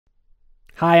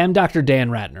Hi, I'm Dr. Dan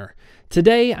Ratner.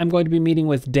 Today, I'm going to be meeting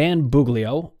with Dan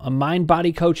Buglio, a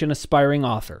mind-body coach and aspiring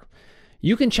author.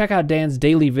 You can check out Dan's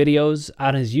daily videos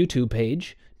on his YouTube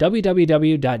page,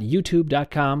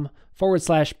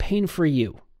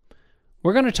 www.youtube.com/painfreeyou.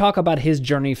 We're going to talk about his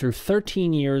journey through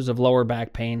 13 years of lower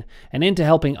back pain and into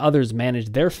helping others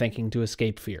manage their thinking to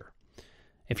escape fear.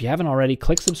 If you haven't already,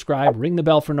 click subscribe, ring the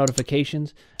bell for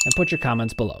notifications, and put your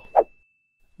comments below.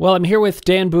 Well, I'm here with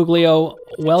Dan Buglio.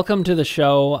 Welcome to the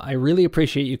show. I really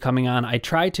appreciate you coming on. I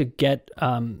try to get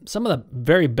some of the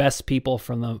very best people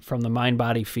from the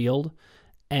mind-body field,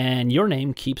 and your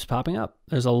name keeps popping up.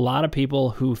 There's a lot of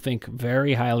people who think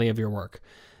very highly of your work,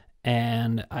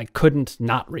 and I couldn't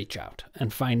not reach out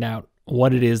and find out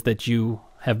what it is that you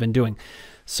have been doing.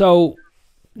 So,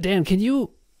 Dan,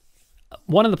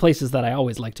 one of the places that I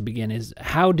always like to begin is,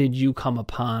 how did you come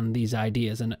upon these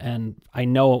ideas? And I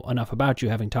know enough about you,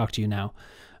 having talked to you now,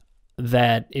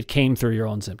 that it came through your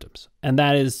own symptoms. And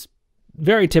that is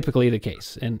very typically the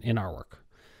case in our work.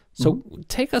 So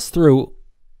take us through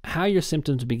how your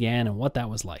symptoms began and what that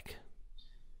was like.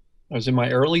 I was in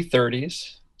my early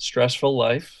 30s, stressful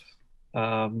life,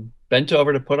 bent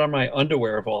over to put on my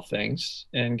underwear of all things,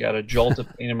 and got a jolt of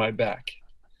pain in my back.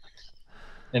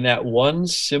 And that one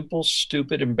simple,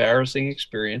 stupid, embarrassing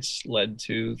experience led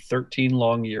to 13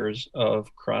 long years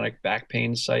of chronic back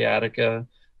pain, sciatica,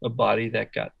 a body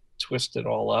that got twisted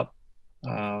all up,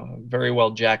 very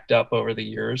well jacked up over the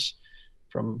years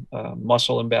from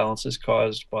muscle imbalances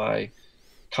caused by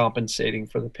compensating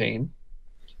for the pain.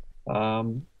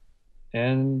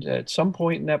 And at some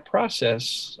point in that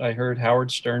process, I heard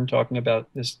Howard Stern talking about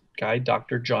this guy,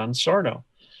 Dr. John Sarno,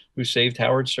 who saved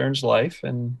Howard Stern's life,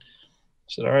 and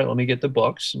said, all right, let me get the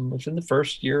books. And within the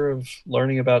first year of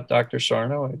learning about Dr.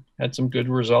 Sarno, I had some good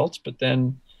results, but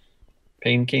then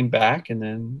pain came back and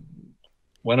then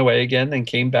went away again, then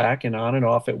came back, and on and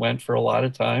off it went for a lot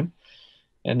of time.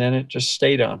 And then it just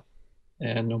stayed on.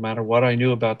 And no matter what I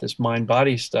knew about this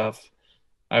mind-body stuff,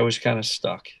 I was kind of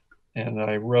stuck. And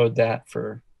I rode that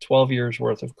for 12 years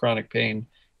worth of chronic pain,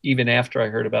 even after I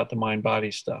heard about the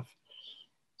mind-body stuff.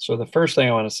 So the first thing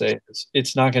I want to say is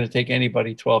it's not going to take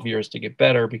anybody 12 years to get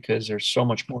better, because there's so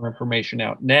much more information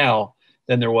out now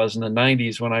than there was in the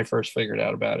 90s when I first figured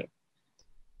out about it.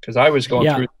 Because I was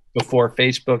going through before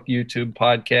Facebook, YouTube,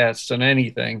 podcasts, and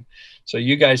anything. So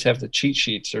you guys have the cheat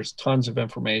sheets. There's tons of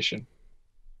information.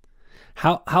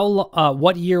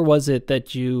 What year was it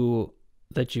that you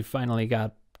finally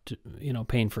got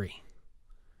pain-free?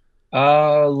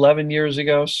 11 years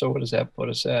ago. So what does that put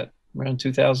us at? Around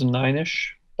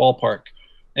 2009-ish. Ballpark.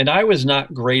 And I was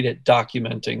not great at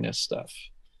documenting this stuff.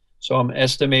 So I'm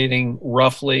estimating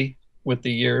roughly with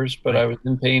the years, but I was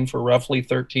in pain for roughly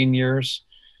 13 years.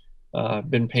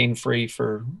 Been pain-free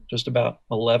for just about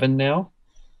 11 now.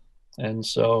 And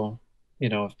so,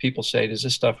 if people say, does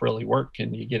this stuff really work?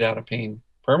 Can you get out of pain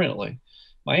permanently?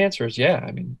 My answer is yeah.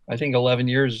 I mean, I think 11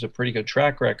 years is a pretty good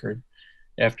track record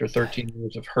after 13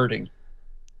 years of hurting.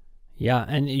 Yeah,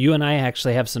 and you and I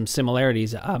actually have some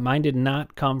similarities. Mine did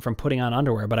not come from putting on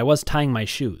underwear, but I was tying my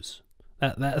shoes.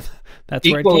 That's where it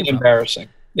came from. Embarrassing.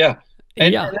 Yeah.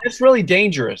 And that's really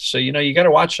dangerous. So, you got to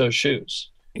watch those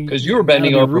shoes, because you were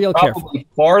bending over real probably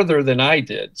farther than I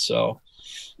did. So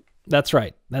that's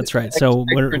right. That's right. So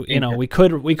we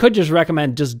could just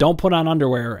recommend, just don't put on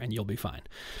underwear and you'll be fine.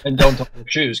 And don't tie your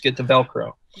shoes. Get the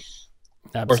Velcro.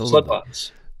 Absolutely. Or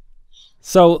slip-ons.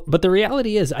 So, but the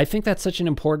reality is, I think that's such an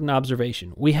important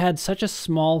observation. We had such a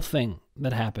small thing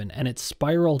that happened, and it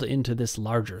spiraled into this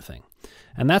larger thing.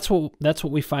 And that's what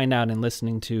we find out in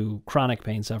listening to chronic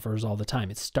pain sufferers all the time.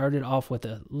 It started off with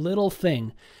a little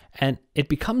thing, and it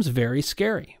becomes very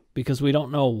scary because we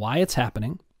don't know why it's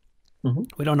happening.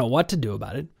 We don't know what to do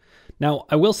about it. Now,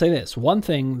 I will say this. One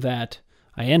thing that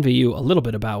I envy you a little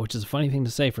bit about, which is a funny thing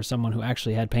to say for someone who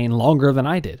actually had pain longer than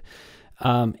I did,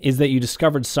 is that you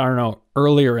discovered Sarno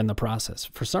earlier in the process.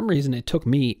 For some reason, it took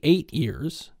me 8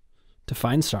 years to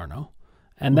find Sarno.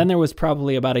 And then there was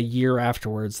probably about a year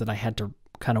afterwards that I had to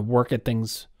kind of work at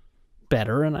things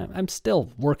better. And I'm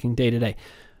still working day to day.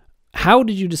 How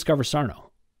did you discover Sarno?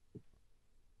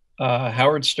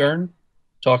 Howard Stern,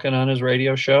 talking on his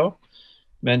radio show,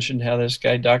 mentioned how this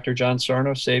guy, Dr. John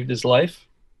Sarno, saved his life,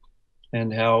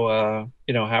 and how,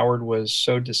 Howard was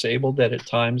so disabled that at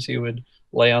times he would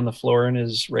lay on the floor in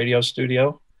his radio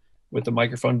studio with the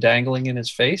microphone dangling in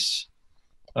his face,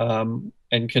 and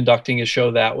conducting his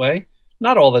show that way.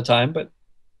 Not all the time, but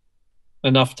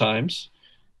enough times.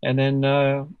 And then,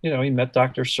 he met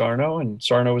Dr. Sarno, and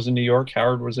Sarno was in New York.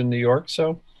 Howard was in New York.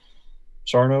 So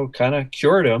Sarno kind of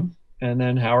cured him. And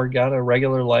then Howard got a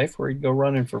regular life where he'd go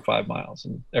running for 5 miles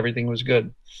and everything was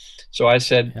good. So I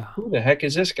said, Yeah. who the heck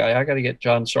is this guy? I got to get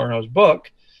John Sarno's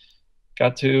book.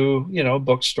 Got to,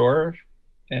 bookstore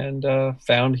and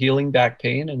found Healing Back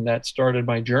Pain. And that started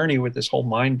my journey with this whole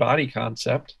mind body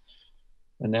concept.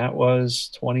 And that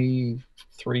was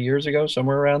 23 years ago,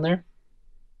 somewhere around there.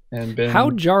 And How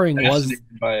been jarring was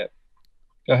fascinated by it.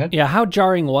 Go ahead. Yeah, how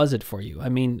jarring was it for you? I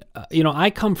mean, I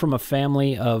come from a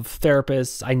family of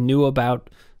therapists. I knew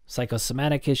about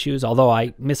psychosomatic issues, although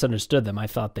I misunderstood them. I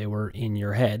thought they were in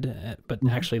your head, but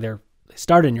actually they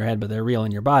start in your head, but they're real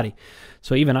in your body.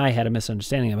 So even I had a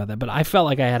misunderstanding about that, but I felt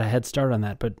like I had a head start on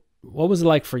that. But what was it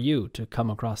like for you to come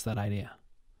across that idea?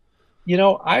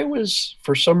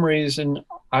 For some reason,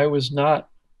 I was not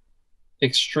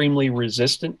extremely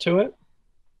resistant to it.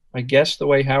 I guess the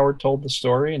way Howard told the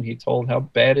story, and he told how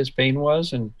bad his pain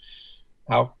was and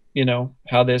how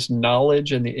this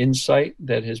knowledge and the insight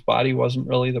that his body wasn't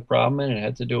really the problem and it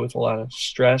had to do with a lot of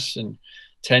stress and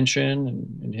tension,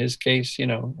 and in his case, a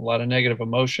lot of negative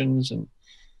emotions. And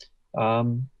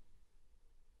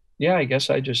I guess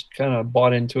I just kind of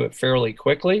bought into it fairly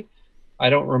quickly. I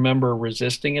don't remember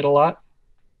resisting it a lot.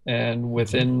 And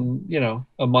within,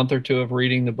 a month or two of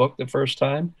reading the book the first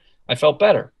time, I felt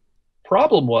better.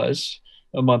 Problem was,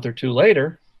 a month or two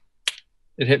later,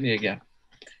 it hit me again.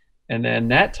 And then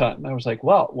that time I was like,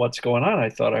 well, what's going on? I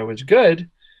thought I was good.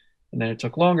 And then it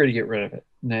took longer to get rid of it.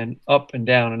 And then up and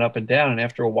down and up and down. And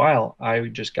after a while, I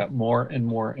just got more and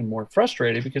more and more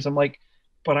frustrated because I'm like,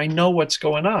 but I know what's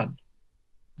going on.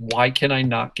 Why can I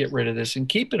not get rid of this and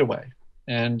keep it away?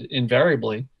 And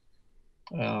invariably,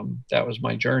 that was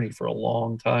my journey for a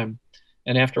long time.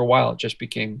 And after a while, it just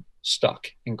became stuck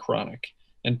and chronic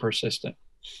and persistent.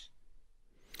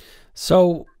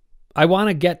 So I want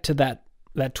to get to that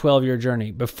 12-year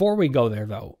journey. Before we go there,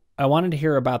 though, I wanted to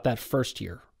hear about that first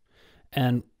year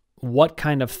and what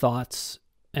kind of thoughts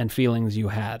and feelings you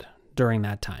had during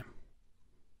that time.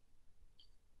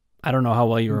 I don't know how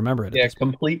well you remember it. Yeah,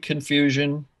 complete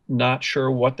confusion, not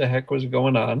sure what the heck was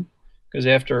going on, because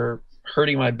after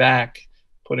hurting my back,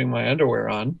 putting my underwear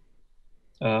on,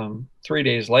 3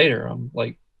 days later, I'm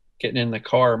like getting in the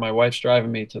car. My wife's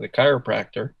driving me to the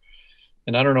chiropractor.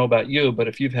 And I don't know about you, but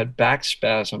if you've had back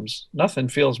spasms, nothing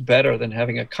feels better than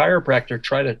having a chiropractor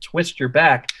try to twist your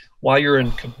back while you're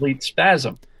in complete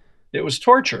spasm. It was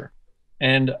torture.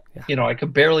 And, I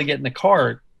could barely get in the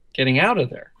car getting out of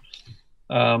there.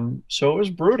 So it was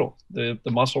brutal. The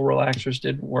muscle relaxers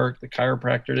didn't work. The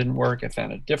chiropractor didn't work. I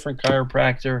found a different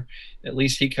chiropractor. At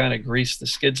least he kind of greased the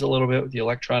skids a little bit with the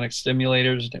electronic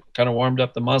stimulators and kind of warmed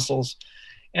up the muscles.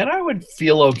 And I would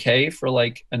feel okay for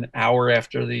like an hour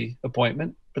after the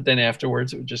appointment, but then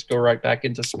afterwards it would just go right back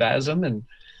into spasm. And,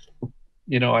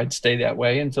 I'd stay that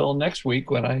way until next week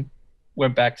when I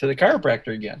went back to the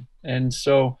chiropractor again. And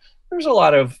so there's a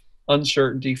lot of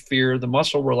uncertainty, fear. The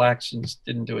muscle relaxants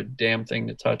didn't do a damn thing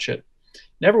to touch it.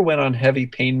 Never went on heavy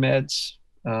pain meds.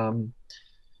 I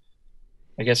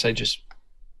guess I just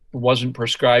wasn't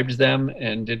prescribed them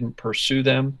and didn't pursue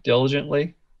them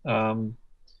diligently.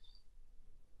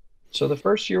 So the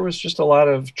first year was just a lot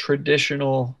of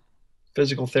traditional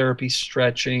physical therapy,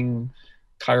 stretching,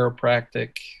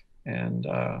 chiropractic, and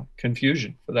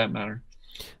confusion for that matter.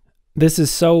 This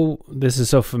is so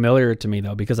familiar to me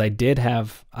though, because I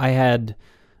had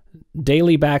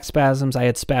daily back spasms. I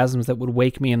had spasms that would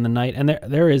wake me in the night. And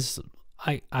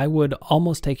I would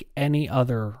almost take any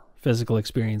other physical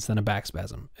experience than a back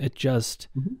spasm. It just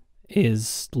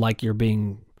is like you're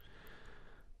being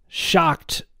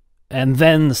shocked and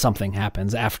then something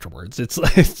happens afterwards.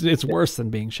 It's worse than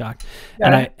being shocked.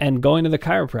 Yeah. And going to the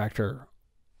chiropractor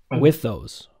with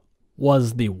those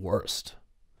was the worst.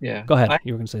 Yeah. Go ahead.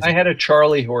 You were going to say something. I had a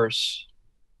Charlie horse,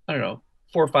 I don't know,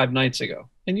 4 or 5 nights ago.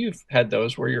 And you've had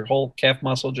those where your whole calf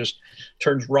muscle just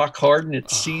turns rock hard and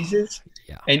it seizes.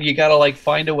 Yeah. And you got to like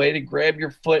find a way to grab your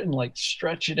foot and like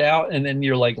stretch it out. And then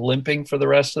you're like limping for the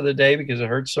rest of the day because it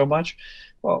hurts so much.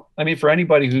 Well, I mean, for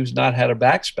anybody who's not had a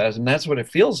back spasm, that's what it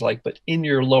feels like, but in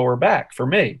your lower back for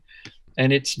me.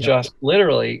 And it's just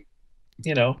literally,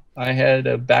 I had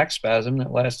a back spasm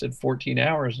that lasted 14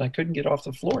 hours and I couldn't get off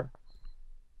the floor.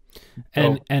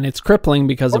 And it's crippling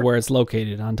because of where it's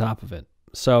located on top of it.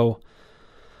 So,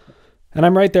 and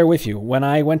I'm right there with you. When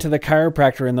I went to the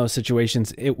chiropractor in those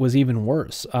situations, it was even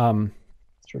worse. The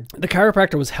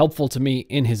chiropractor was helpful to me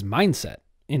in his mindset,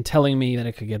 in telling me that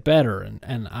it could get better.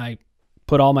 And I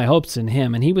put all my hopes in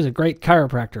him. And he was a great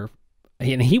chiropractor.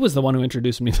 And he was the one who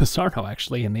introduced me to Sarno,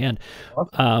 actually, in the end,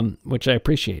 which I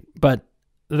appreciate. But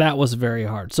that was very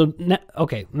hard. So,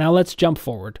 now let's jump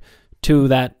forward to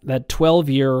that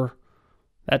 12-year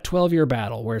that 12-year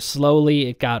battle where slowly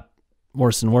it got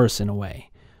worse and worse in a way.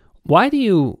 Why do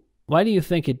you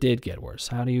think it did get worse?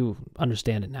 How do you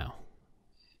understand it now?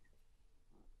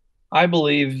 I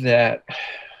believe that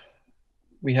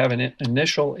we have an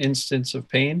initial instance of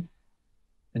pain,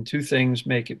 and two things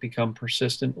make it become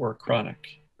persistent or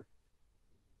chronic: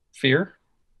 fear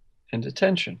and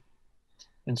attention.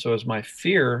 And so, as my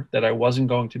fear that I wasn't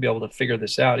going to be able to figure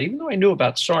this out, even though I knew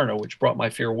about Sarno, which brought my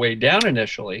fear way down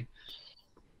initially,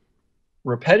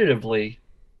 repetitively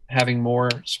having more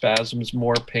spasms,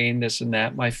 more pain, this and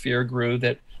that, my fear grew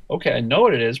that, okay, I know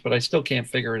what it is, but I still can't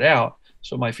figure it out.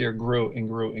 So my fear grew and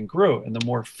grew and grew. And the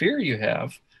more fear you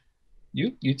have,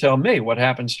 you tell me what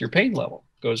happens to your pain level.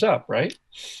 Goes up, right?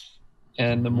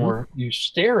 And the more you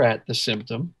stare at the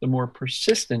symptom, the more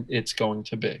persistent it's going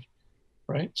to be,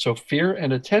 right? So fear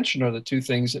and attention are the two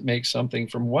things that make something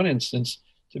from one instance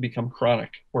to become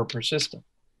chronic or persistent.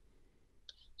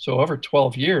 So over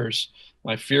 12 years,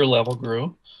 my fear level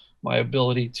grew. My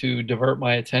ability to divert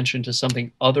my attention to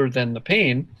something other than the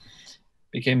pain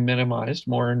became minimized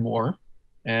more and more.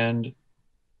 And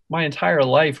my entire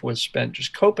life was spent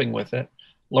just coping with it,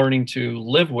 learning to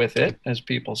live with it, as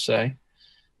people say.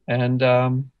 And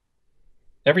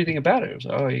everything about it was,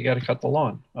 oh, you got to cut the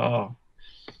lawn. Oh,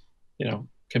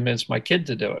 convince my kid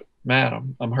to do it. Matt,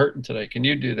 I'm hurting today. Can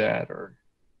you do that? Or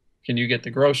can you get the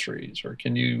groceries? Or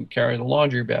can you carry the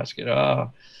laundry basket?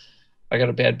 I got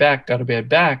a bad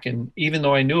back. And even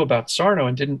though I knew about Sarno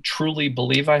and didn't truly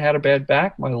believe I had a bad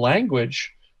back, my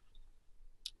language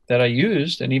that I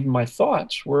used and even my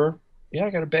thoughts were, yeah, I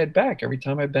got a bad back. Every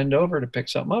time I bend over to pick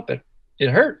something up, it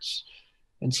hurts.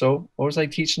 And so what was I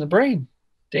teaching the brain?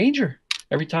 Danger.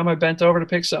 Every time I bent over to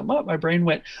pick something up, my brain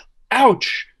went,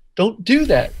 ouch, don't do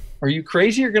that. Are you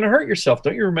crazy? You're going to hurt yourself.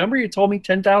 Don't you remember? You told me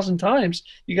 10,000 times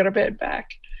you got a bad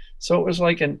back. So it was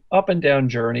like an up and down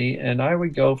journey. And I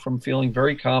would go from feeling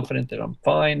very confident that I'm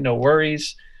fine, no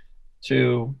worries,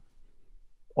 to,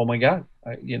 oh my God,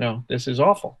 this is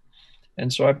awful.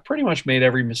 And so I pretty much made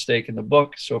every mistake in the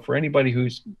book. So for anybody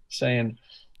who's saying,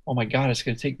 oh my God, it's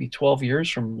going to take me 12 years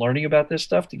from learning about this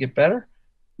stuff to get better.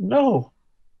 No,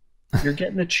 you're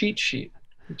getting a cheat sheet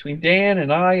between Dan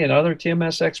and I and other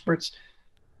TMS experts.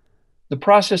 The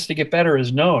process to get better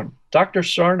is known. Dr.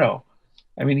 Sarno,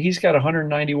 he's got a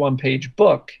 191-page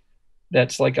book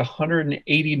that's like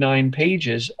 189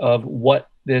 pages of what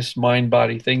this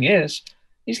mind-body thing is.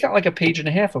 He's got like a page and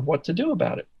a half of what to do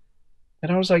about it.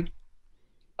 And I was like,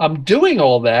 I'm doing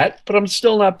all that, but I'm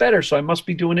still not better, so I must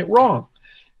be doing it wrong.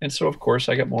 And so, of course,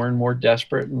 I got more and more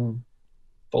desperate and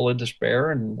full of despair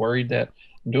and worried that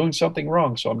I'm doing something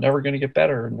wrong, so I'm never going to get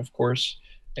better. And, of course,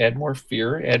 add more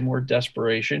fear, add more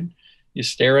desperation. You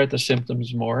stare at the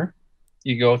symptoms more.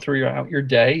 You go through your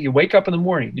day. You wake up in the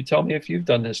morning. You tell me if you've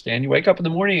done this, Dan. You wake up in the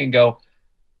morning and go,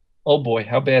 oh, boy,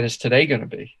 how bad is today going to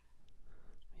be?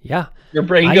 Yeah. Your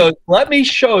brain goes, let me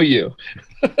show you.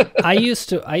 I used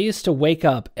to wake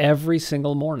up every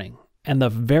single morning, and the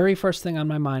very first thing on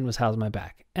my mind was, how's my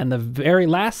back? And the very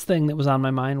last thing that was on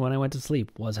my mind when I went to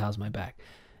sleep was, how's my back?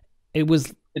 It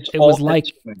was like,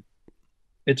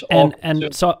 it's all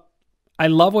and so I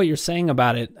love what you're saying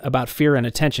about it, about fear and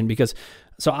attention, because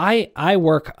so I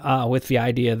work with the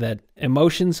idea that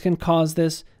emotions can cause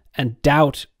this and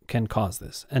doubt can cause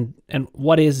this. And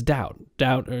what is doubt?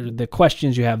 Doubt are the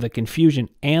questions you have, the confusion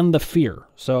and the fear.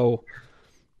 So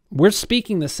we're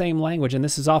speaking the same language, and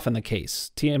this is often the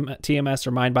case. TMS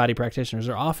or mind-body practitioners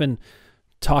are often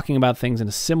talking about things in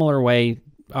a similar way,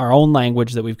 our own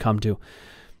language that we've come to.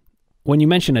 When you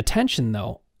mention attention,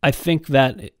 though, I think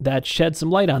that sheds some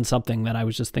light on something that I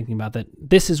was just thinking about, that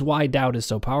this is why doubt is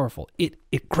so powerful.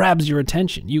 It grabs your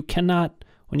attention. You cannot,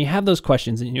 when you have those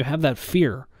questions and you have that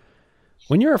fear,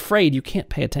 when you're afraid, you can't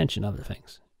pay attention to other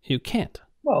things. You can't.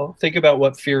 Well, think about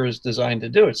what fear is designed to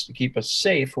do. It's to keep us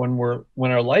safe when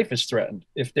our life is threatened.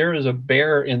 If there is a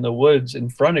bear in the woods in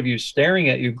front of you, staring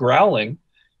at you, growling,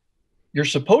 you're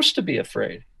supposed to be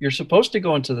afraid. You're supposed to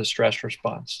go into the stress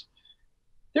response.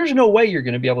 There's no way you're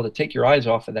going to be able to take your eyes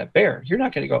off of that bear. You're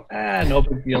not going to go, no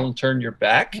big deal, and turn your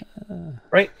back,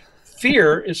 right?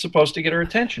 Fear is supposed to get our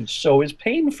attention. So is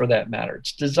pain, for that matter.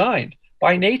 It's designed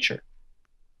by nature.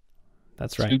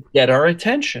 That's right. To get our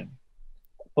attention.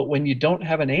 But when you don't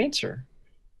have an answer,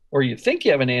 or you think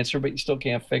you have an answer, but you still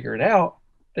can't figure it out,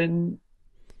 then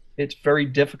it's very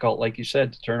difficult, like you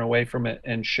said, to turn away from it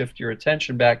and shift your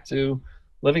attention back to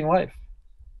living life.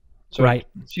 So right.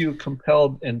 It's you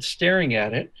compelled and staring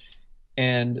at it,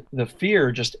 and the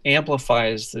fear just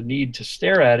amplifies the need to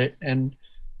stare at it. And,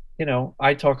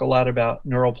 I talk a lot about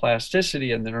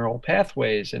neuroplasticity and the neural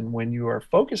pathways. And when you are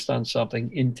focused on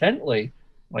something intently,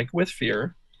 like with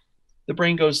fear, the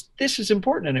brain goes, this is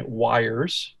important, and it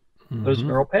wires those Hmm.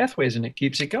 neural pathways and it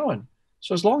keeps it going.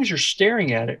 So as long as you're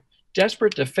staring at it,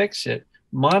 desperate to fix it,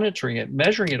 monitoring it,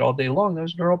 measuring it all day long,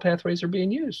 those neural pathways are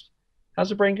being used. How's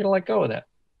the brain going to let go of that?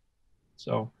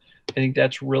 So I think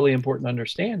that's really important to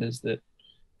understand, is that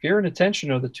fear and attention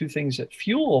are the two things that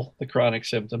fuel the chronic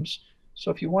symptoms.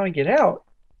 So if you want to get out,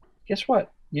 guess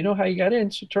what? You know how you got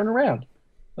in, so turn around.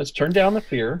 Let's turn down the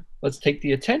fear. Let's take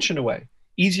the attention away.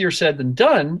 Easier said than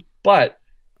done, but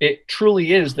it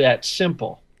truly is that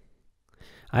simple.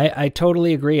 I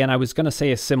totally agree. And I was going to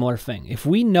say a similar thing. If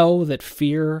we know that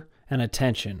fear and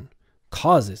attention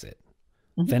causes it,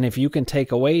 Mhm. then if you can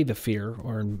take away the fear,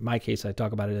 or in my case, I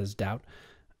talk about it as doubt.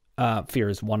 Fear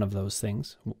is one of those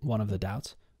things, one of the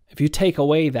doubts. If you take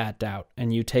away that doubt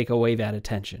and you take away that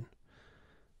attention,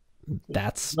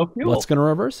 that's No what's fuel. going to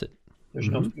reverse it. There's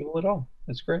no Mm-hmm. fuel at all.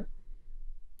 That's great.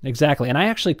 Exactly. And I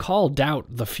actually call doubt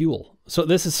the fuel. So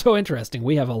this is so interesting.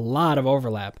 We have a lot of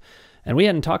overlap, and we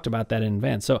hadn't talked about that in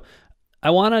advance. So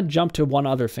I want to jump to one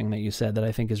other thing that you said that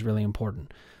I think is really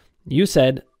important. You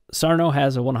said Sarno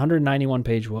has a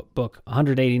 191-page book.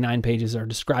 189 pages are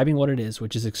describing what it is,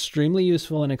 which is extremely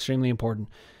useful and extremely important.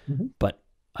 Mm-hmm. But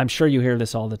I'm sure you hear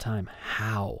this all the time.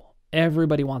 How?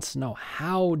 Everybody wants to know,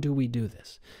 how do we do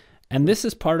this? And this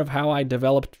is part of how I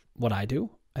developed what I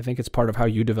do. I think it's part of how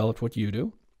you developed what you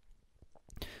do.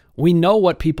 We know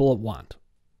what people want.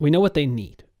 We know what they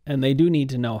need, and they do need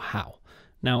to know how.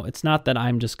 Now, it's not that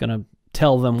I'm just going to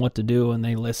tell them what to do and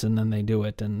they listen and they do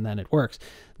it and then it works.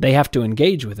 They have to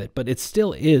engage with it, but it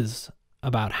still is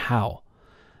about how.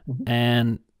 Mm-hmm.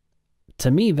 And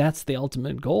to me, that's the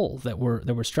ultimate goal that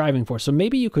we're striving for. So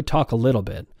maybe you could talk a little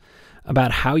bit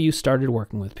about how you started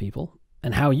working with people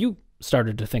and how you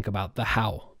started to think about the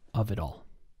how of it all.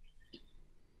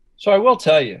 So I will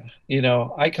tell you,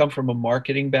 I come from a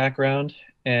marketing background.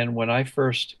 And when I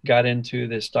first got into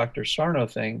this Dr. Sarno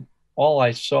thing, all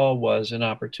I saw was an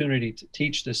opportunity to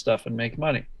teach this stuff and make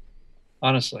money,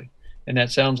 honestly. And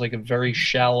that sounds like a very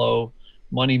shallow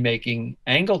money making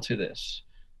angle to this.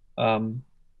 Um,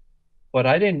 but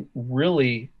I didn't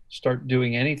really start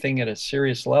doing anything at a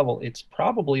serious level. It's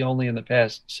probably only in the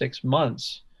past 6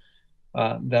 months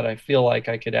that I feel like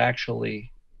I could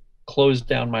actually close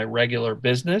down my regular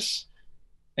business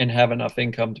and have enough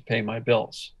income to pay my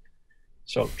bills.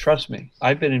 So trust me,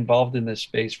 I've been involved in this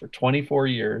space for 24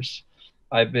 years.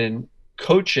 I've been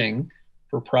coaching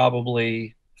for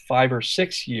probably 5 or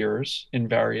 6 years in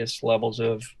various levels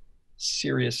of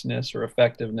seriousness or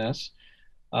effectiveness.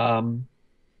 Um,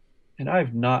 and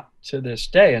I've not to this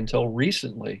day until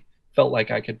recently felt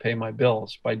like I could pay my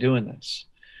bills by doing this.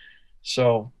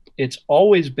 So it's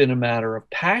always been a matter of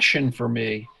passion for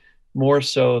me more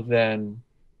so than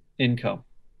income,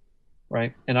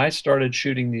 right? And I started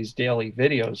shooting these daily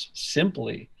videos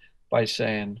simply by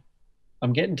saying,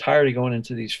 I'm getting tired of going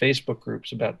into these Facebook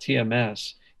groups about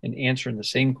TMS and answering the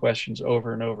same questions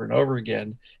over and over and over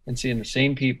again and seeing the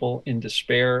same people in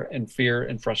despair and fear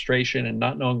and frustration and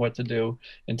not knowing what to do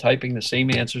and typing the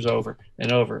same answers over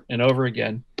and over and over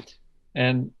again.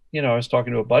 And, I was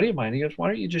talking to a buddy of mine. He goes, why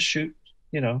don't you just shoot,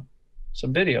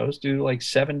 some videos, do like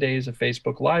 7 days of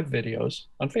Facebook Live videos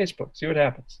on Facebook, see what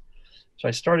happens. So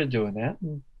I started doing that.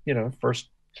 And,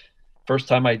 first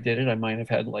time I did it, I might have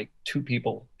had like 2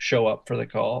 people show up for the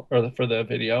call or for the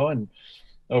video. And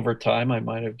over time,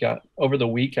 over the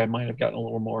week, I might have gotten a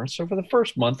little more. So for the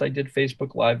first month, I did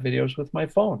Facebook Live videos with my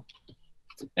phone.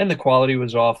 And the quality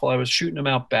was awful. I was shooting them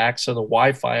out back. So the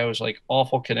Wi-Fi was like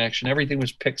awful connection. Everything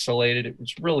was pixelated. It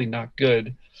was really not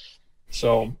good.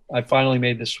 So I finally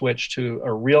made the switch to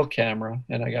a real camera,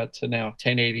 and I got to now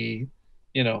 1080,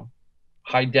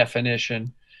 high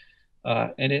definition.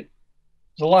 And it's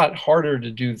a lot harder to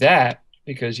do that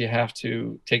because you have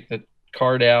to take the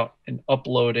card out and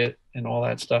upload it and all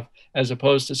that stuff, as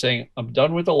opposed to saying, I'm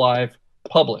done with the live,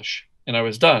 publish. And I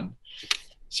was done.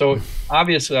 So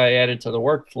obviously I added to the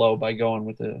workflow by going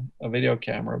with a video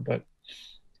camera, but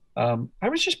I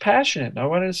was just passionate and I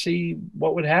wanted to see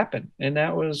what would happen. And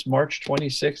that was March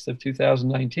 26th of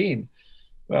 2019.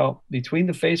 Well, between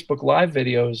the Facebook Live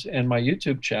videos and my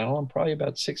YouTube channel, I'm probably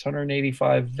about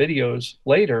 685 videos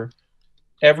later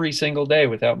every single day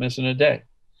without missing a day.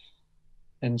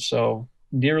 And so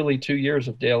nearly 2 years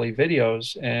of daily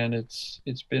videos. And it's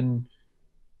been,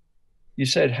 you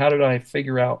said, how did I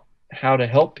figure out how to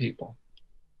help people?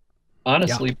 Yeah.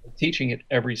 Honestly, teaching it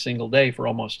every single day for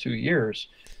almost 2 years,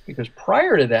 because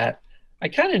prior to that, I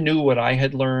kind of knew what I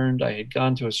had learned. I had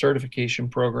gone to a certification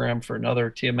program for another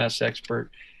TMS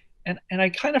expert, and I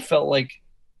kind of felt like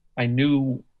I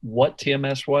knew what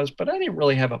TMS was, but I didn't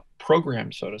really have a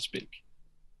program, so to speak.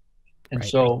 And Right.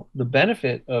 so the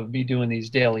benefit of me doing these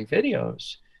daily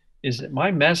videos is that my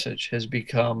message has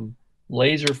become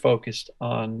laser focused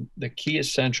on the key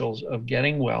essentials of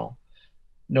getting well.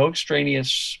 No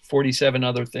extraneous 47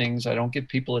 other things. I don't give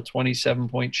people a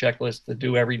 27-point checklist to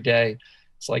do every day.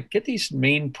 It's like, get these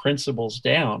main principles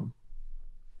down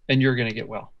and you're going to get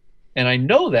well. And I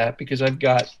know that because I've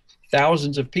got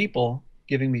thousands of people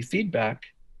giving me feedback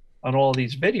on all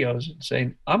these videos and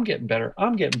saying, I'm getting better.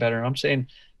 I'm getting better. And I'm saying,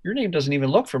 your name doesn't even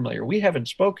look familiar. We haven't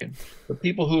spoken. But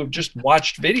people who have just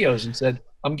watched videos and said,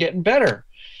 I'm getting better.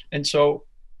 And so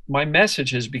my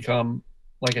message has become,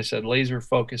 like I said, laser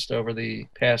focused over the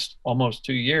past almost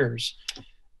 2 years.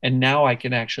 And now I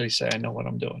can actually say, I know what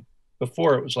I'm doing.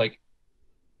 Before it was like,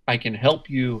 I can help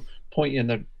you, point you in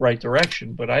the right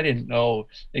direction, but I didn't know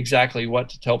exactly what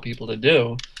to tell people to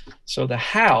do. So the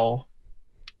how,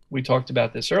 we talked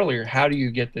about this earlier, how do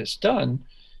you get this done,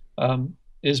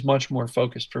 is much more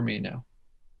focused for me now.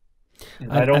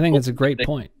 And I think it's a great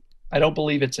point. I don't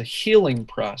believe it's a healing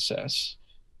process,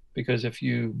 because if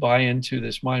you buy into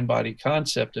this mind-body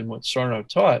concept and what Sarno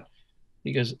taught,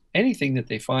 because anything that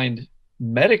they find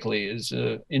medically is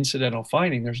an incidental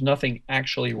finding. There's nothing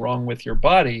actually wrong with your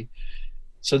body.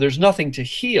 So there's nothing to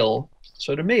heal.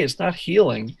 So to me, it's not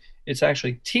healing. It's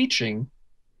actually teaching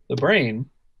the brain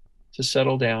to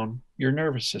settle down your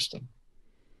nervous system.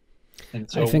 And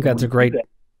so I think that's a great,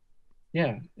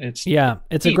 it's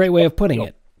a great way of putting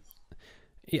it.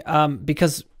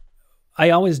 Because I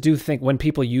always do think when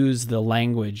people use the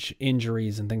language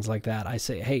injuries and things like that, I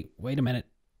say, hey, wait a minute.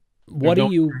 What are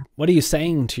you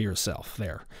saying to yourself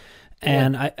there?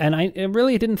 And I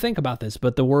really didn't think about this,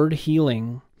 but the word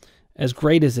healing, as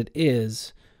great as it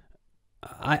is,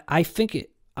 I think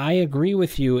I agree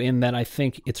with you in that I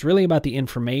think it's really about the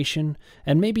information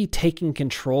and maybe taking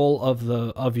control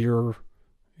of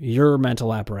your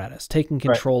mental apparatus, taking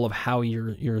control of how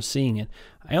you're seeing it.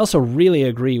 I also really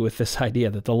agree with this idea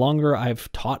that the longer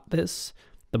I've taught this,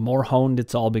 the more honed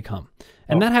it's all become.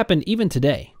 And that happened even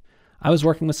today. I was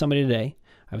working with somebody today.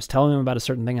 I was telling them about a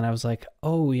certain thing, and I was like,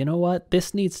 oh, you know what?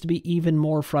 This needs to be even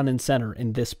more front and center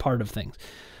in this part of things.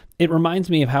 It reminds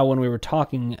me of how when we were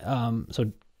talking, Dan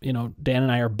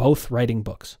and I are both writing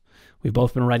books. We've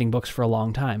both been writing books for a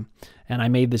long time. And I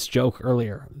made this joke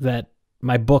earlier that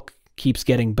my book keeps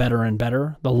getting better and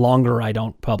better the longer I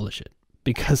don't publish it,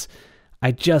 because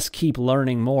I just keep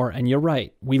learning more. And you're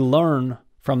right. We learn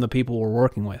from the people we're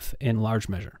working with in large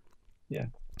measure. Yeah.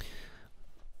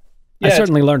 I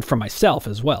certainly learned from myself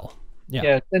as well.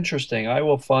 Yeah, it's interesting. I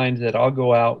will find that I'll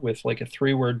go out with like a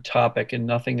 3-word topic and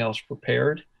nothing else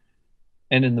prepared.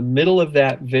 And in the middle of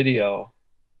that video,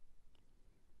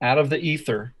 out of the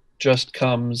ether just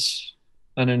comes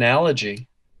an analogy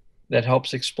that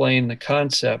helps explain the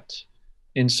concept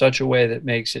in such a way that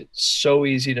makes it so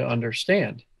easy to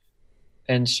understand.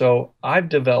 And so I've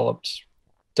developed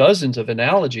dozens of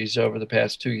analogies over the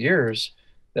past 2 years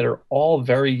that are all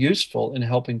very useful in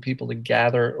helping people to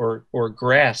gather or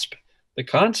grasp the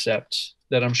concepts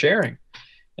that I'm sharing.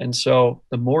 And so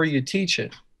the more you teach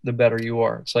it, the better you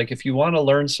are. It's like, if you want to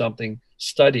learn something,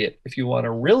 study it. If you want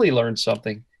to really learn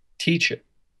something, teach it.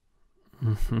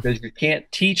 Because you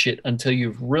can't teach it until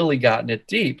you've really gotten it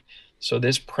deep. So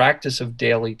this practice of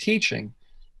daily teaching,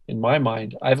 in my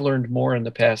mind, I've learned more in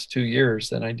the past 2 years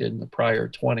than I did in the prior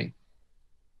 20.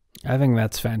 I think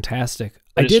that's fantastic.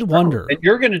 I did wonder. And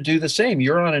you're going to do the same.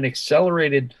 You're on an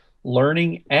accelerated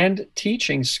learning and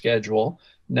teaching schedule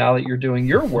now that you're doing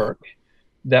your work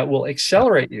that will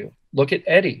accelerate you. Look at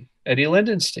Eddie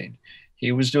Lindenstein.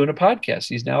 He was doing a podcast.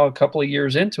 He's now a couple of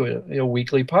years into a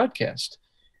weekly podcast.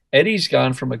 Eddie's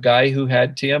gone from a guy who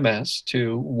had TMS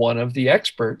to one of the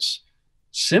experts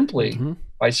simply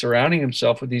by surrounding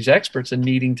himself with these experts and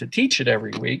needing to teach it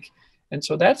every week. And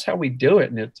so that's how we do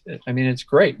it. And it's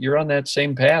great. You're on that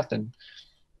same path. And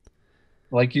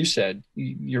like you said,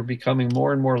 you're becoming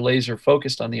more and more laser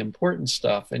focused on the important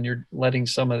stuff, and you're letting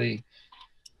some of the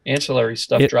ancillary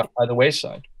stuff drop by the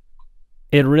wayside.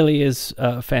 It really is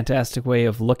a fantastic way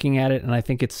of looking at it, and I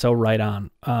think it's so right on.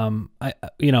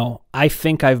 I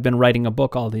think I've been writing a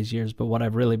book all these years, but what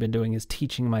I've really been doing is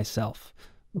teaching myself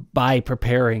by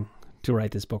preparing to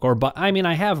write this book.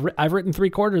 I've written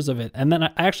 3/4 of it, and then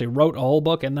I actually wrote a whole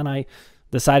book, and then I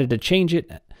decided to change it.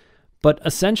 But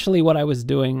essentially what I was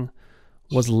doing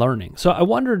was learning. So I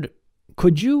wondered,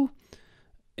 could you,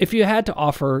 if you had to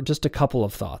offer just a couple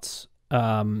of thoughts,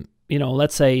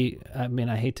 let's say,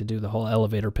 I hate to do the whole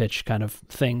elevator pitch kind of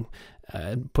thing,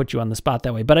 put you on the spot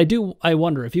that way, but I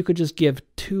wonder if you could just give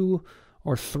 2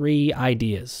 or 3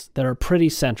 ideas that are pretty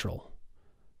central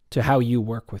to how you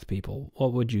work with people.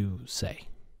 What would you say?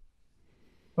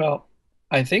 Well,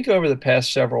 I think over the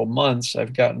past several months,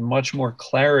 I've gotten much more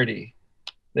clarity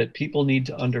that people need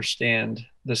to understand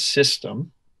the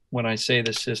system. When I say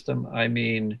the system, I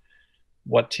mean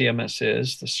what TMS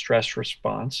is, the stress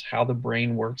response, how the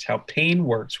brain works, how pain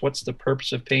works, what's the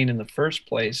purpose of pain in the first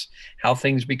place, how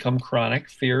things become chronic,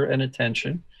 fear and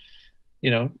attention,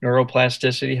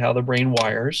 neuroplasticity, how the brain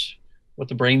wires, what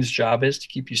the brain's job is to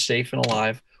keep you safe and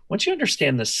alive. Once you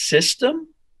understand the system,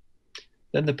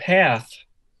 then the path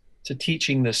to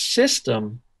teaching the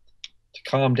system to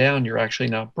calm down, you're actually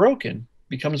not broken,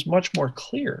 becomes much more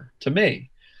clear to me.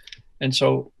 And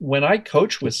so when I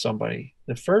coach with somebody,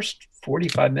 the first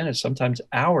 45 minutes, sometimes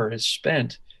hour, is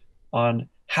spent on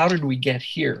how did we get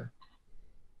here,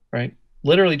 right?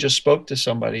 Literally just spoke to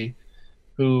somebody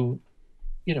who,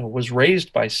 was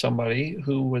raised by somebody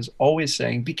who was always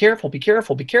saying, be careful, be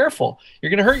careful, be careful. You're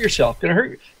going to hurt yourself, going to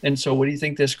hurt you. And so what do you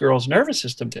think this girl's nervous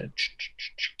system did?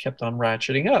 Kept on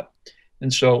ratcheting up.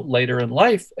 And so later in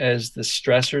life, as the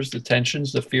stressors, the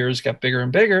tensions, the fears got bigger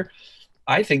and bigger,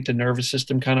 I think the nervous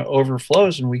system kind of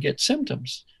overflows and we get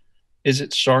symptoms. Is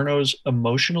it Sarno's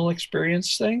emotional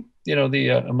experience thing?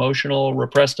 The emotional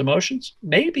repressed emotions?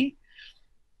 Maybe.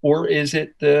 Or is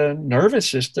it the nervous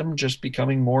system just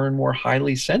becoming more and more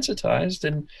highly sensitized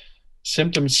and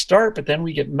symptoms start, but then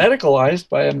we get medicalized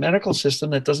by a medical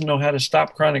system that doesn't know how to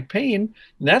stop chronic pain.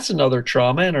 And that's another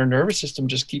trauma, and our nervous system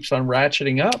just keeps on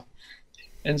ratcheting up.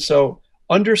 And so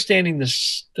understanding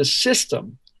the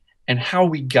system and how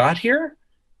we got here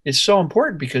is so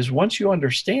important, because once you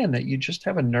understand that you just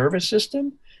have a nervous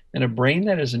system and a brain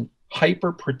that is in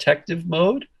hyper protective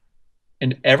mode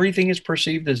and everything is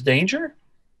perceived as danger,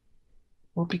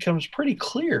 well, it becomes pretty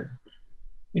clear.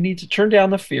 We need to turn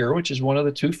down the fear, which is one of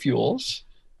the two fuels.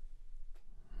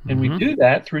 And we do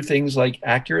that through things like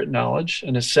accurate knowledge,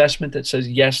 an assessment that says,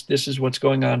 yes, this is what's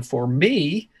going on for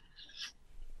me.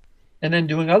 And then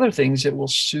doing other things that will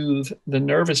soothe the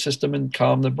nervous system and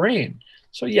calm the brain.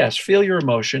 So yes, feel your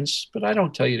emotions, but I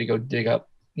don't tell you to go dig up,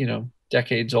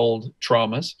 decades old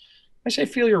traumas. I say,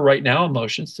 feel your right now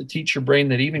emotions to teach your brain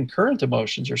that even current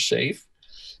emotions are safe.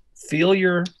 Feel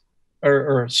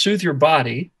or soothe your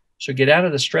body. So get out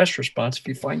of the stress response. If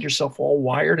you find yourself all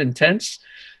wired and tense,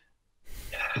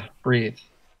 breathe.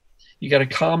 You got to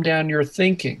calm down your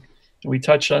thinking. And we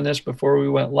touched on this before we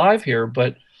went live here,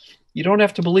 but you don't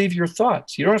have to believe your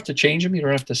thoughts. You don't have to change them. You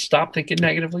don't have to stop thinking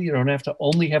negatively. You don't have to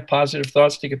only have positive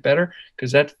thoughts to get better,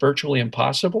 because that's virtually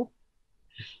impossible.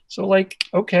 So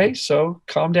okay, so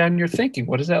calm down your thinking.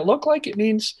 What does that look like? It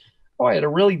means, I had a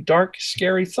really dark,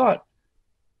 scary thought.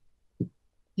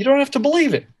 You don't have to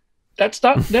believe it. That's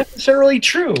not necessarily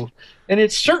true. And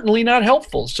it's certainly not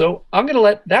helpful. So I'm going to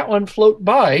let that one float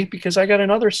by, because I got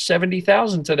another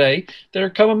 70,000 today that are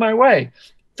coming my way.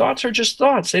 Thoughts are just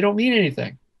thoughts. They don't mean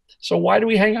anything. So why do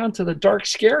we hang on to the dark,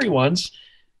 scary ones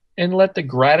and let the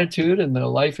gratitude and the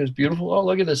life is beautiful? Oh,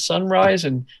 look at the sunrise.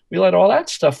 And we let all that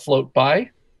stuff float by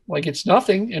like it's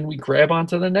nothing, and we grab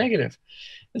onto the negative.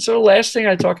 And so the last thing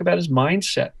I talk about is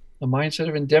mindset, the mindset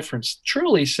of indifference,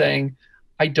 truly saying,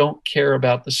 I don't care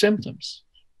about the symptoms.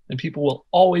 And people will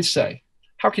always say,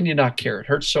 how can you not care? It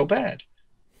hurts so bad.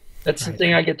 That's right. The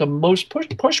thing I get the most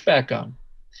pushback on.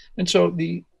 And so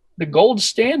the gold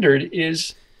standard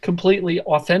is completely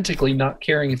authentically not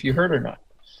caring if you hurt or not,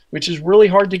 which is really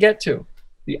hard to get to.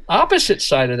 The opposite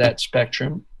side of that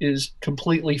spectrum is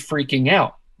completely freaking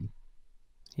out.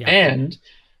 Yeah. And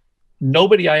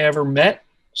nobody I ever met,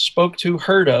 spoke to,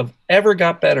 heard of, ever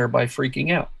got better by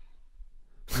freaking out.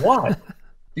 Why?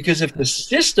 Because if the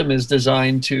system is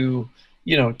designed to,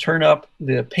 turn up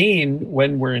the pain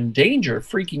when we're in danger,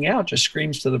 freaking out just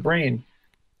screams to the brain,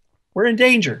 we're in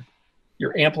danger.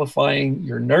 You're amplifying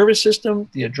your nervous system,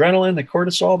 the adrenaline, the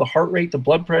cortisol, the heart rate, the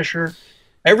blood pressure,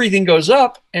 everything goes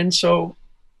up. And so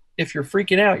if you're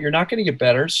freaking out, you're not going to get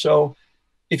better. So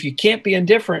if you can't be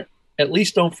indifferent, at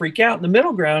least don't freak out. And the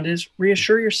middle ground is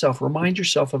reassure yourself, remind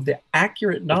yourself of the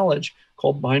accurate knowledge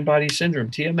called mind-body syndrome,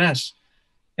 TMS.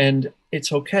 And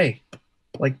it's okay.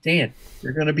 Like, Dan,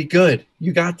 you're going to be good.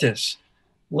 You got this.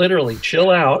 Literally, chill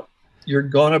out. You're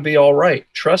going to be all right.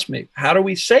 Trust me. How do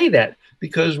we say that?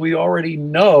 Because we already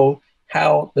know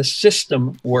how the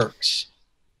system works.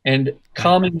 And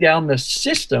calming down the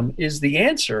system is the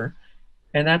answer.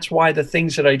 And that's why the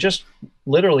things that I just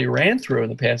literally ran through in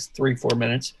the past 3-4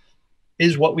 minutes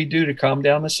is what we do to calm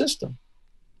down the system.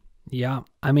 Yeah.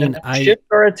 I mean, I shift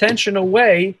our attention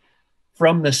away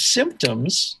from the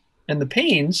symptoms and the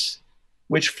pains,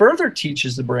 which further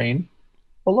teaches the brain,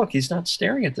 well, look, he's not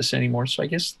staring at this anymore. So I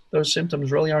guess those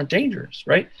symptoms really aren't dangerous,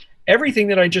 right? Everything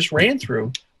that I just ran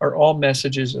through are all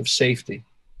messages of safety.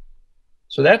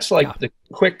 So that's like the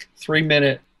quick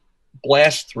 3-minute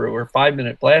blast through or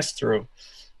 5-minute blast through.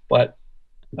 But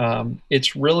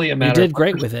it's really a matter You did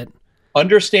great with it.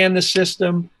 Understand the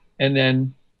system and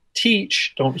then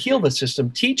teach. Don't heal the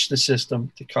system. Teach the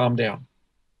system to calm down.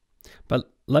 But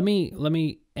let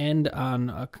me end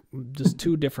on just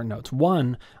two different notes.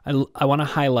 One, I want to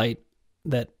highlight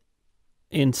that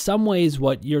in some ways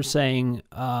what you're saying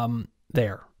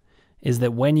there is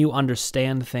that when you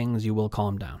understand things, you will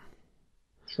calm down.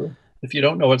 Sure. If you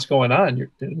don't know what's going on,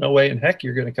 there's no way in heck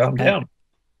you're going to calm down.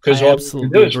 Because I all you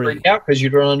do is agree. freak out because you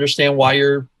don't understand why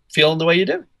you're feeling the way you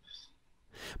do.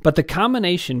 But the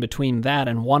combination between that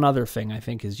and one other thing I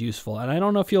think is useful. And I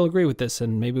don't know if you'll agree with this,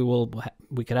 and maybe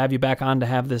we could have you back on to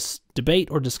have this debate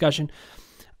or discussion.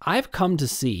 I've come to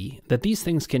see that these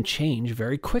things can change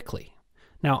very quickly.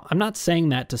 Now, I'm not saying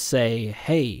that to say,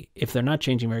 hey, if they're not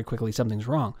changing very quickly, something's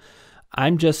wrong.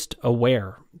 I'm just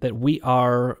aware that we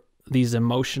are these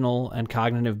emotional and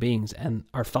cognitive beings, and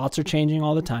our thoughts are changing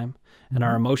all the time, and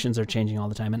our emotions are changing all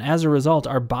the time. And as a result,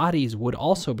 our bodies would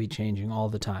also be changing all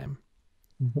the time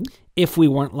if we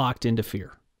weren't locked into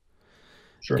fear.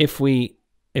 Sure. If we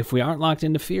aren't locked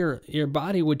into fear, your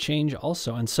body would change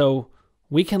also. And so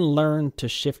we can learn to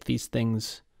shift these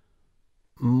things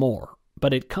more,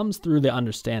 but it comes through the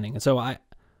understanding. And so I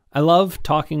love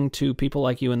talking to people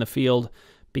like you in the field,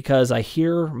 because I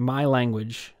hear my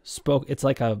language spoke. It's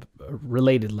like a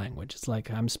related language. It's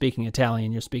like I'm speaking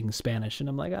Italian, you're speaking Spanish, and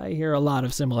I'm like, I hear a lot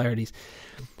of similarities.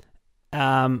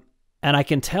 And I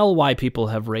can tell why people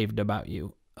have raved about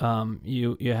you.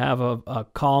 You have a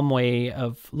calm way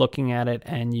of looking at it,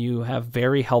 and you have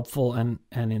very helpful and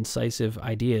incisive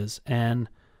ideas. And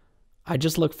I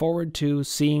just look forward to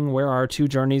seeing where our two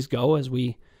journeys go as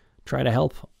we try to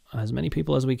help as many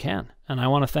people as we can. And I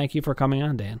want to thank you for coming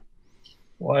on, Dan.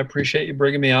 Well, I appreciate you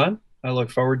bringing me on. I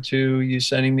look forward to you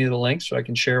sending me the link so I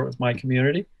can share it with my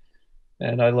community.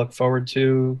 And I look forward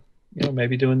to,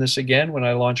 maybe doing this again when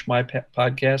I launch my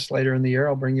podcast later in the year.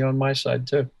 I'll bring you on my side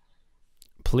too.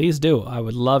 Please do. I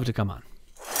would love to come on.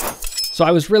 So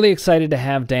I was really excited to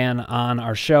have Dan on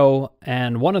our show,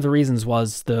 and one of the reasons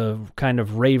was the kind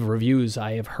of rave reviews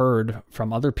I have heard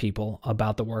from other people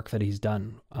about the work that he's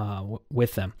done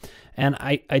with them. And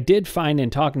I did find in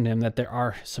talking to him that there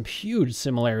are some huge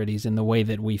similarities in the way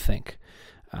that we think.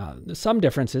 Some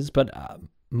differences, but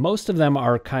most of them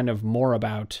are kind of more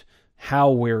about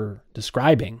how we're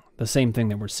describing the same thing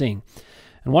that we're seeing.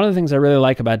 And one of the things I really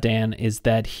like about Dan is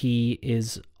that he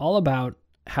is all about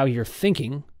how you're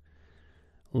thinking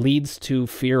leads to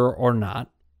fear or not,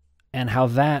 and how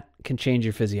that can change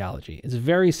your physiology. It's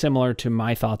very similar to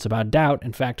my thoughts about doubt.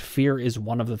 In fact, fear is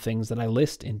one of the things that I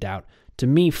list in doubt. To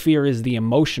me, fear is the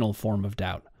emotional form of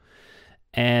doubt.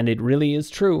 And it really is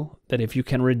true that if you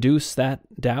can reduce that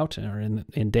doubt, or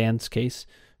in Dan's case,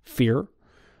 fear,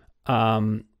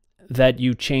 that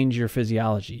you change your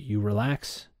physiology. You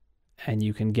relax, and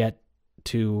you can get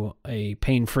to a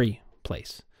pain-free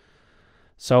place.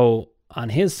 So on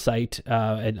his site,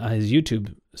 at his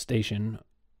YouTube station,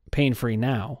 Pain Free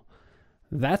Now,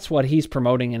 that's what he's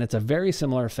promoting, and it's a very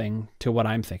similar thing to what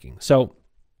I'm thinking. So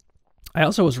I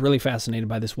also was really fascinated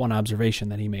by this one observation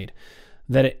that he made,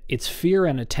 that it's fear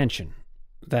and attention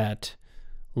that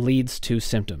leads to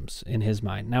symptoms in his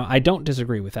mind. Now, I don't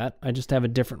disagree with that. I just have a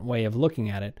different way of looking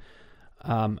at it.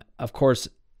 Of course,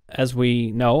 as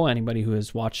we know, anybody who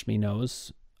has watched me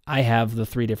knows, I have the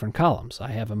three different columns.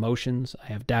 I have emotions, I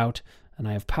have doubt, and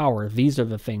I have power. These are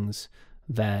the things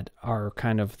that are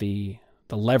kind of the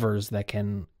levers that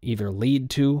can either lead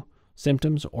to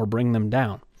symptoms or bring them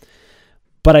down.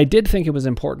 But I did think it was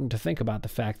important to think about the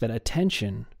fact that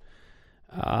attention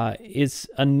is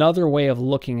another way of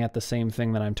looking at the same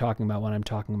thing that I'm talking about when I'm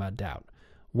talking about doubt.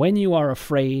 When you are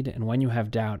afraid and when you have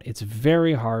doubt, it's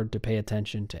very hard to pay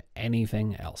attention to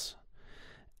anything else.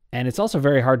 And it's also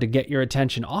very hard to get your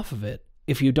attention off of it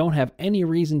if you don't have any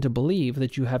reason to believe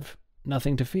that you have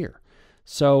nothing to fear.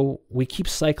 So we keep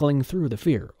cycling through the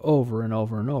fear over and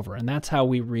over and over. And that's how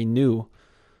we renew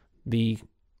the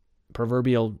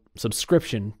proverbial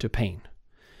subscription to pain.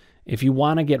 If you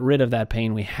want to get rid of that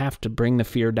pain, we have to bring the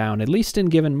fear down, at least in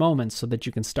given moments, so that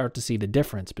you can start to see the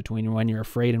difference between when you're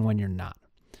afraid and when you're not.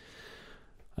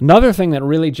 Another thing that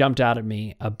really jumped out at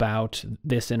me about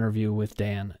this interview with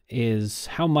Dan is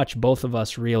how much both of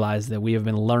us realize that we have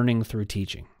been learning through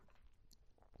teaching.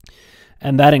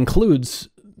 And that includes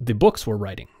the books we're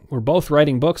writing. We're both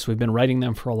writing books. We've been writing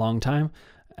them for a long time.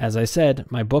 As I said,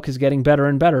 my book is getting better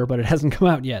and better, but it hasn't come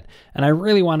out yet. And I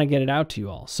really want to get it out to you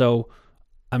all. So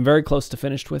I'm very close to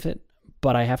finished with it,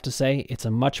 but I have to say it's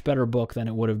a much better book than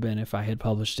it would have been if I had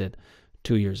published it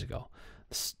 2 years ago.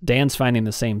 Dan's finding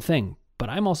the same thing, but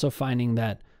I'm also finding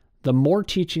that the more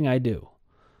teaching I do,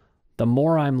 the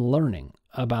more I'm learning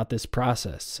about this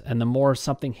process, and the more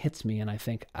something hits me and I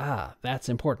think, that's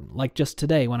important. Like just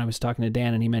today when I was talking to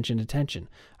Dan and he mentioned attention,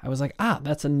 I was like,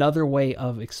 that's another way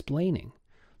of explaining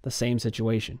the same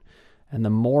situation. And the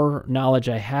more knowledge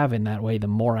I have in that way, the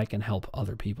more I can help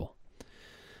other people.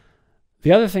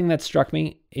 The other thing that struck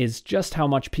me is just how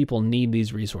much people need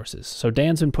these resources. So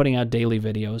Dan's been putting out daily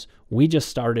videos. We just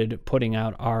started putting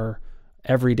out our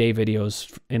everyday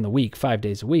videos in the week, 5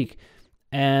 days a week.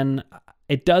 And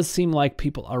it does seem like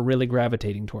people are really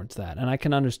gravitating towards that. And I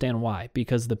can understand why,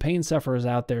 because the pain sufferers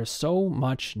out there so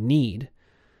much need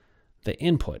the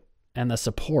input and the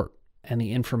support and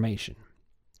the information.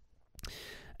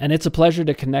 And it's a pleasure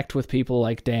to connect with people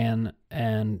like Dan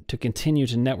and to continue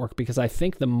to network, because I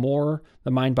think the more the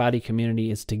mind-body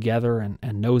community is together and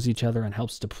knows each other and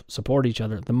helps to support each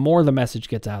other, the more the message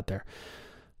gets out there.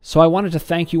 So I wanted to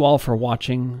thank you all for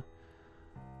watching.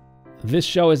 This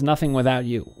show is nothing without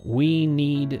you. We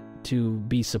need to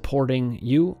be supporting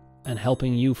you and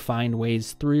helping you find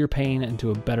ways through your pain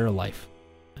into a better life.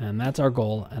 And that's our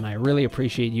goal. And I really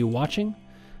appreciate you watching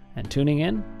and tuning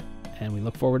in. And we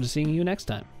look forward to seeing you next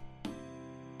time.